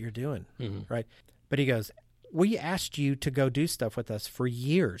me what you're doing? Mm-hmm. Right. But he goes, we asked you to go do stuff with us for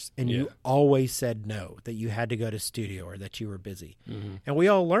years and Yeah. you always said no, that you had to go to studio or that you were busy. Mm-hmm. And we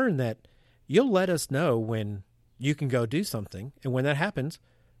all learned that you'll let us know when you can go do something. And when that happens,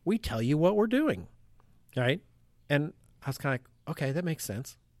 we tell you what we're doing. Right. And I was kind of like, okay, that makes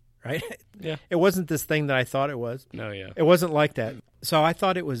sense. Right. Yeah. It wasn't this thing that I thought it was. No, yeah. It wasn't like that. So I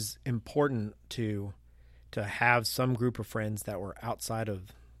thought it was important to have some group of friends that were outside of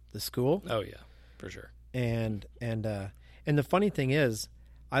the school. Oh, yeah, for sure. And the funny thing is,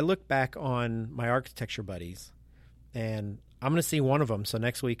 I look back on my architecture buddies, and I'm going to see one of them. So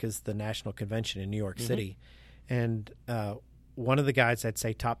next week is the national convention in New York mm-hmm. City, and one of the guys, I'd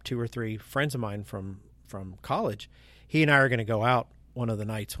say top 2 or 3 friends of mine from college, he and I are going to go out one of the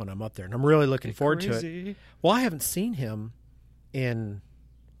nights when I'm up there, and I'm really looking forward to it. Well, I haven't seen him in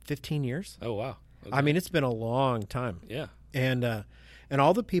 15 years. Oh, wow. Okay. I mean, it's been a long time. Yeah. And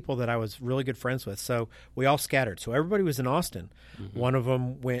all the people that I was really good friends with, so we all scattered. So everybody was in Austin. Mm-hmm. One of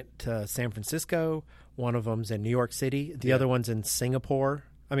them went to San Francisco. One of them's in New York City. The other one's in Singapore.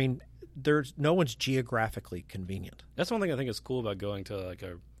 I mean, no one's geographically convenient. That's one thing I think is cool about going to like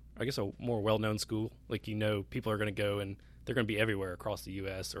a more well-known school. Like, people are going to go and they're going to be everywhere across the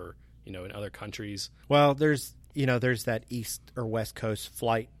U.S. or, in other countries. Well, there's that East or West Coast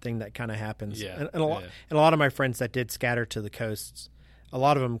flight thing that kind of happens. Yeah. And a lot of my friends that did scatter to the coasts, a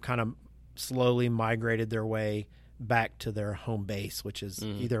lot of them kind of slowly migrated their way back to their home base, which is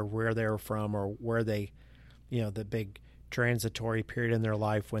mm-hmm. either where they were from or where they, the big transitory period in their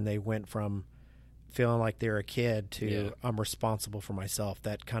life when they went from feeling like they're a kid to I'm responsible for myself.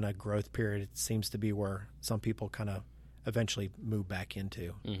 That kind of growth period seems to be where some people kind of eventually move back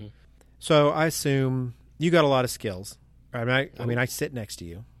into. Mm-hmm. So I assume you got a lot of skills. I mean, I sit next to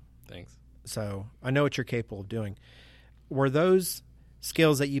you. Thanks. So I know what you're capable of doing. Were those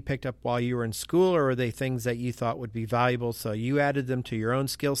skills that you picked up while you were in school, or are they things that you thought would be valuable, so you added them to your own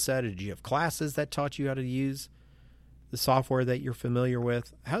skill set? Or did you have classes that taught you how to use the software that you're familiar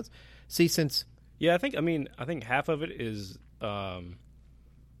with? Yeah, I think half of it is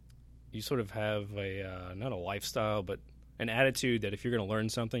you sort of have a not a lifestyle, but an attitude that if you're going to learn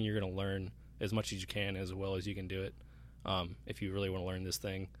something, you're going to learn as much as you can, as well as you can do it, if you really want to learn this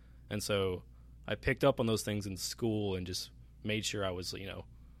thing. And so I picked up on those things in school and just made sure I was,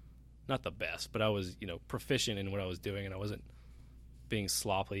 not the best, but I was, proficient in what I was doing, and I wasn't being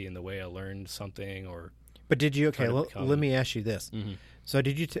sloppy in the way I learned something. But did you? Okay, let me ask you this. Mm-hmm. So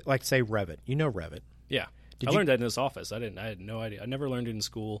did you say Revit? You know Revit? Yeah, I learned that in this office. I had no idea. I never learned it in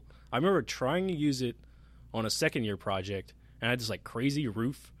school. I remember trying to use it on a second year project, and I had this crazy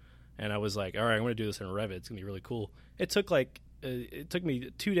roof, and I was like, all right, I'm going to do this in Revit. It's going to be really cool. It took me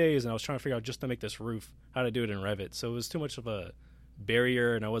 2 days, and I was trying to figure out just to make this roof how to do it in Revit. So it was too much of a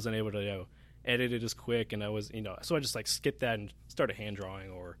barrier, and I wasn't able to edit it as quick. And I was so I just skipped that and started hand drawing.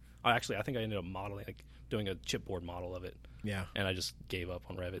 Or I think I ended up modeling, doing a chipboard model of it. Yeah. And I just gave up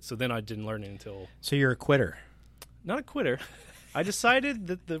on Revit. So then I didn't learn it until. So you're a quitter. Not a quitter. I decided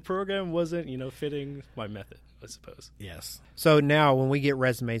that the program wasn't fitting my method, I suppose. Yes. So now when we get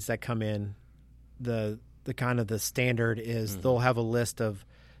resumes that come in, the kind of the standard is mm-hmm. they'll have a list of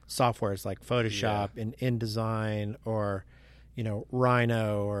softwares like Photoshop and InDesign or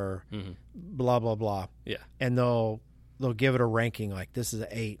Rhino or mm-hmm. blah blah blah. Yeah. And they'll they'll give it a ranking, like this is an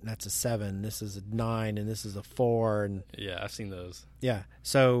 8 and that's a 7, this is a 9 and this is a 4, and Yeah, I've seen those. yeah.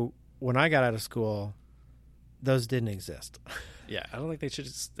 So when I got out of school, those didn't exist. Yeah, I don't think they should.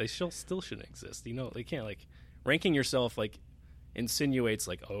 They still shouldn't exist. You know, they can't like ranking yourself like insinuates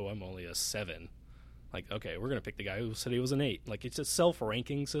like, oh, I'm only a 7. Like, okay, we're gonna pick the guy who said he was an 8. Like, it's a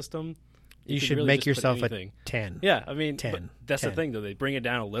self-ranking system. You could should really make just put yourself a anything. 10. Yeah, I mean, 10. but that's 10. the thing though. They bring it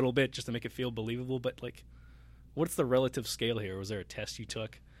down a little bit just to make it feel believable. But like, what's the relative scale here? Was there a test you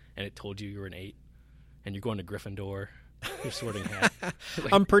took and it told you were an 8, and you're going to Gryffindor? You're sorting hat.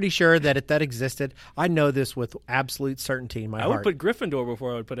 Like, I'm pretty sure that if that existed, I know this with absolute certainty in my I heart. would put Gryffindor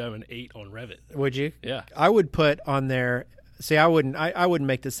before I would put down an 8 on Revit. Would you? Yeah. I would put on there. See, I wouldn't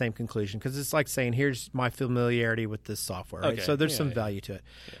make the same conclusion, because it's like saying, here's my familiarity with this software. Right? Okay. So there's Yeah, some yeah. value to it.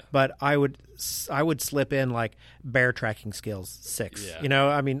 Yeah. But I would slip in like bear tracking skills 6. Yeah. You know,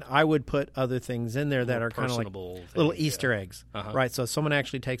 I mean, I would put other things in there that More are kind of like personable little things, Easter yeah. eggs, Uh-huh. right? So if someone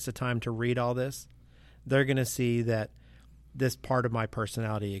actually takes the time to read all this, they're going to see that this part of my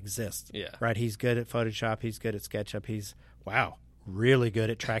personality exists. Yeah. Right? He's good at Photoshop. He's good at SketchUp. He's, wow, really good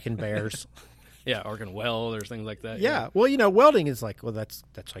at tracking bears. Yeah, or can weld or things like that. Yeah. Well, you know, welding is like, well, that's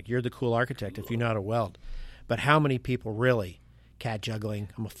like you're the cool architect if you know how to weld. But how many people really? Cat juggling,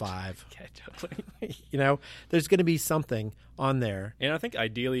 I'm a 5. Cat juggling. You know, there's going to be something on there. And I think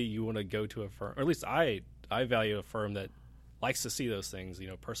ideally you want to go to a firm, or at least I value a firm that likes to see those things, you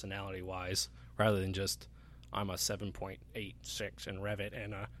know, personality-wise, rather than just, I'm a 7.86 in Revit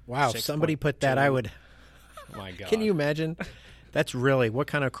and a Wow, if somebody put that, 6.2. I would. Oh my God. Can you imagine? That's really, what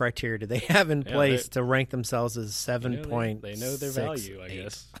kind of criteria do they have in Yeah, place to rank themselves as You 7.6? they know their value, I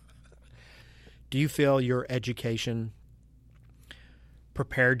guess. Do you feel your education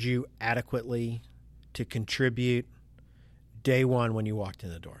prepared you adequately to contribute day one when you walked in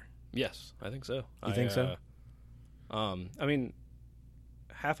the door? Yes, I think so. You think so? I mean,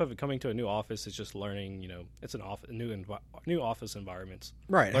 half of it coming to a new office is just learning. You know, it's an new office environments.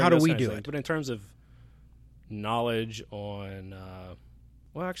 Right. Learning How do those we kinds of do things. it? But in terms of knowledge on,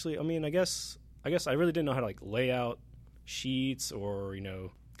 well, actually, I mean, I guess I really didn't know how to like lay out sheets or, you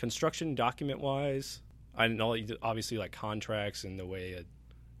know, construction document wise. I didn't know, obviously, like contracts and the way a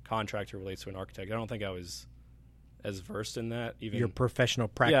contractor relates to an architect. I don't think I was as versed in that. Even Your professional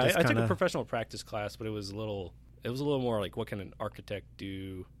practice. yeah, I took a kinda- professional practice class, but it was a little more like, what can an architect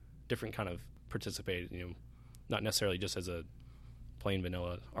do? Different kind of participate, you know, not necessarily just as a plain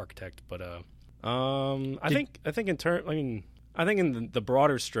vanilla architect, but I think in the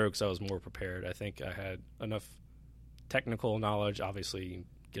broader strokes, I was more prepared. I think I had enough technical knowledge. Obviously, you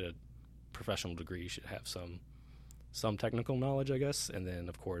get a professional degree, you should have some technical knowledge, I guess, and then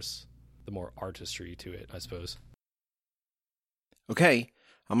of course the more artistry to it, I suppose. Okay,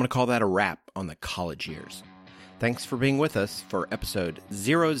 I'm going to call that a wrap on the college years. Thanks for being with us for episode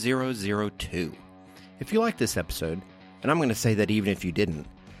 0002. If you like this episode, and I'm going to say that even if you didn't,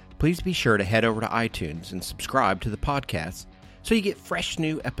 please be sure to head over to iTunes and subscribe to the podcast so you get fresh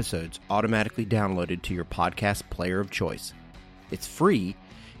new episodes automatically downloaded to your podcast player of choice. It's free,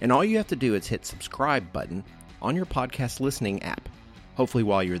 and all you have to do is hit subscribe button on your podcast listening app. Hopefully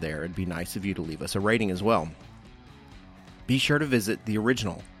while you're there, it'd be nice of you to leave us a rating as well. Be sure to visit the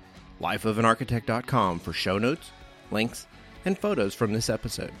original, lifeofanarchitect.com, for show notes, links, and photos from this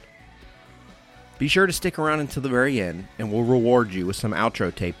episode. Be sure to stick around until the very end, and we'll reward you with some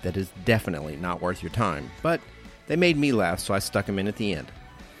outro tape that is definitely not worth your time, but they made me laugh, so I stuck them in at the end.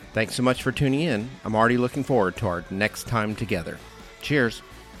 Thanks so much for tuning in. I'm already looking forward to our next time together. Cheers.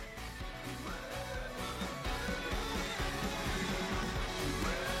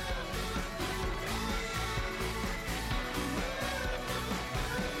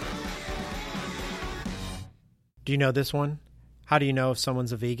 Do you know this one? How do you know if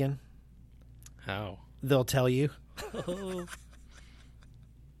someone's a vegan? How? They'll tell you.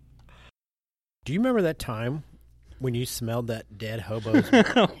 Do you remember that time when you smelled that dead hobo's?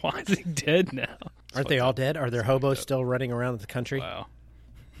 Why is he dead now? Aren't they all dead? Are there hobos still running around the country? Wow.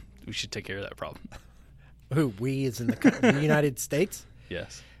 We should take care of that problem. Who, we is in the United States?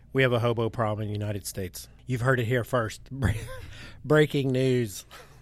 Yes. We have a hobo problem in the United States. You've heard it here first. Breaking news.